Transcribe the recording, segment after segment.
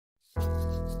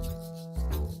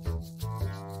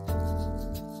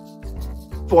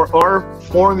our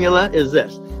formula is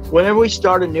this. Whenever we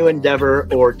start a new endeavor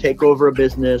or take over a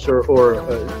business or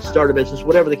start a business,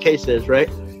 whatever the case is, right?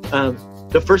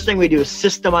 The first thing we do is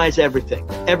systemize everything.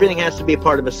 Everything has to be a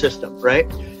part of a system, right?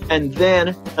 And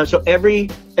then, so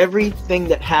everything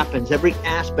that happens, every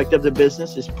aspect of the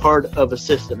business is part of a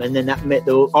system. And then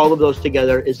all of those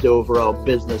together is the overall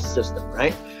business system,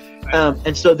 right?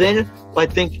 And so then I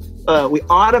think we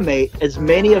automate as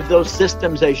many of those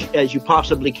systems as you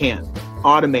possibly can.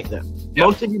 Automate them. Yep.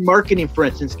 Most of your marketing, for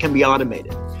instance, can be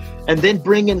automated. And then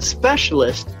bring in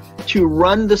specialists to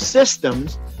run the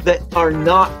systems that are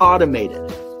not automated.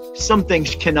 Some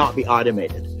things cannot be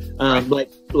automated,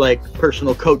 like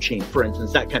personal coaching, for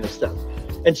instance, that kind of stuff.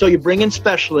 And so you bring in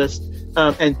specialists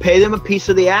and pay them a piece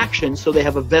of the action so they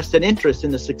have a vested interest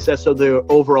in the success of their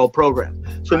overall program.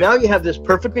 So now you have this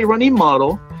perfectly running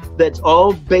model that's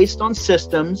all based on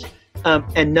systems,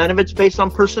 and none of it's based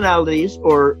on personalities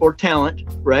or talent,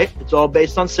 right? It's all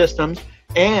based on systems.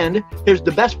 And here's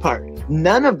the best part.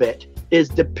 None of it is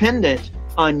dependent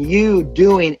on you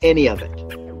doing any of it.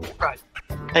 Right.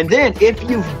 And then if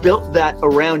you've built that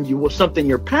around you with something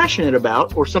you're passionate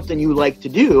about or something you like to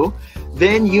do,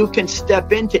 then you can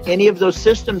step into any of those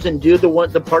systems and do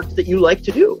the parts that you like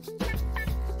to do.